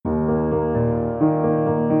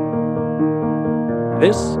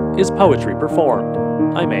This is Poetry Performed.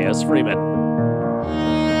 I'm A.S. Freeman.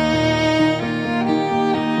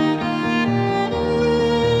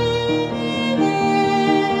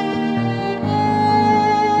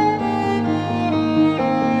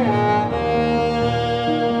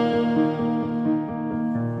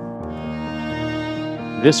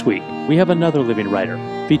 This week, we have another living writer,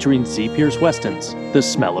 featuring Z. Pierce Weston's The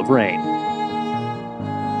Smell of Rain.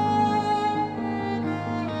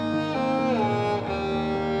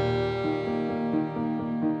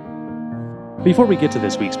 Before we get to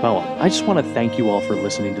this week's poem, I just want to thank you all for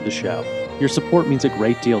listening to the show. Your support means a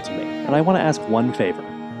great deal to me, and I want to ask one favor.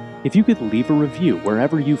 If you could leave a review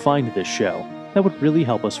wherever you find this show, that would really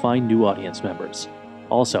help us find new audience members.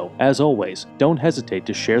 Also, as always, don't hesitate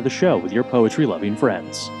to share the show with your poetry-loving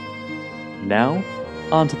friends. Now,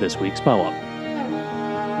 on to this week's poem.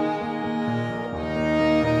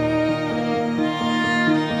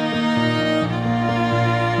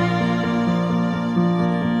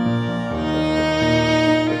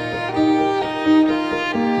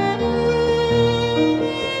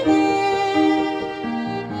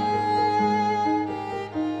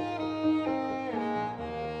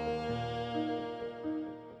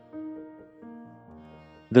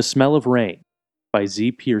 The Smell of Rain by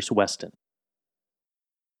Z. Pierce Weston.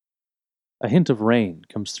 A hint of rain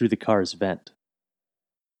comes through the car's vent.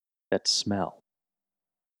 That smell.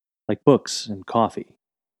 Like books and coffee.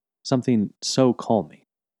 Something so calming.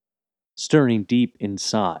 Stirring deep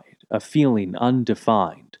inside, a feeling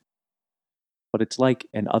undefined. But it's like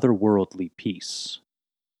an otherworldly peace.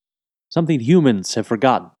 Something humans have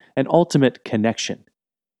forgotten, an ultimate connection.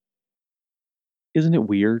 Isn't it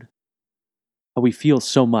weird? How we feel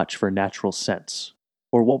so much for natural sense,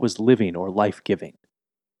 or what was living or life-giving.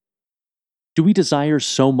 Do we desire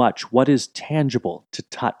so much what is tangible to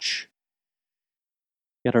touch?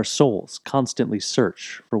 Yet our souls constantly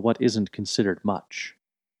search for what isn't considered much.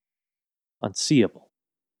 Unseeable,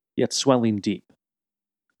 yet swelling deep.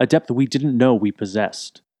 A depth we didn't know we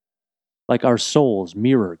possessed. Like our souls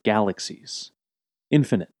mirror galaxies.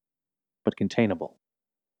 Infinite, but containable.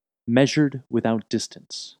 Measured without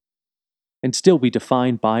distance. And still be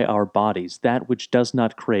defined by our bodies, that which does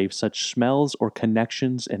not crave such smells or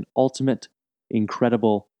connections and ultimate,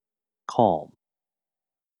 incredible calm.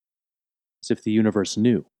 As if the universe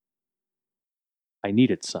knew. I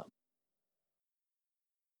needed some.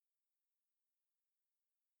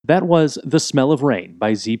 That was The Smell of Rain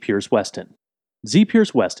by Z. Pierce Weston. Z.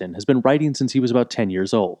 Pierce Weston has been writing since he was about 10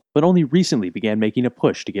 years old, but only recently began making a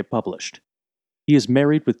push to get published. He is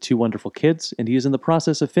married with 2 wonderful kids, and he is in the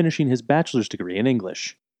process of finishing his bachelor's degree in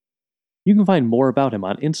English. You can find more about him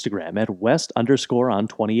on Instagram at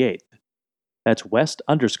West_on28th. That's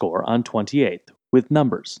West_on28th, with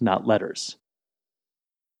numbers, not letters.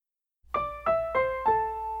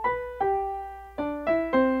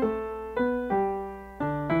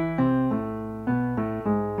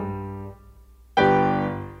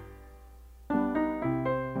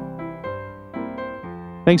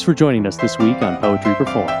 Thanks for joining us this week on Poetry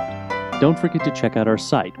Performed. Don't forget to check out our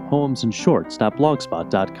site,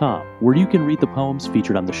 poemsandshorts.blogspot.com, where you can read the poems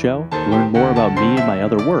featured on the show, learn more about me and my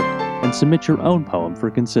other work, and submit your own poem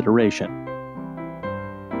for consideration.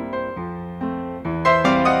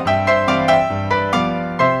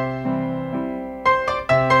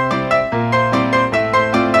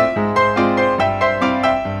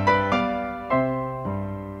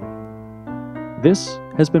 This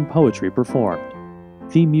has been Poetry Performed.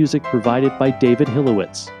 Theme music provided by David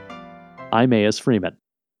Hillowitz. I'm A.S. Freeman.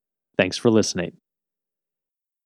 Thanks for listening.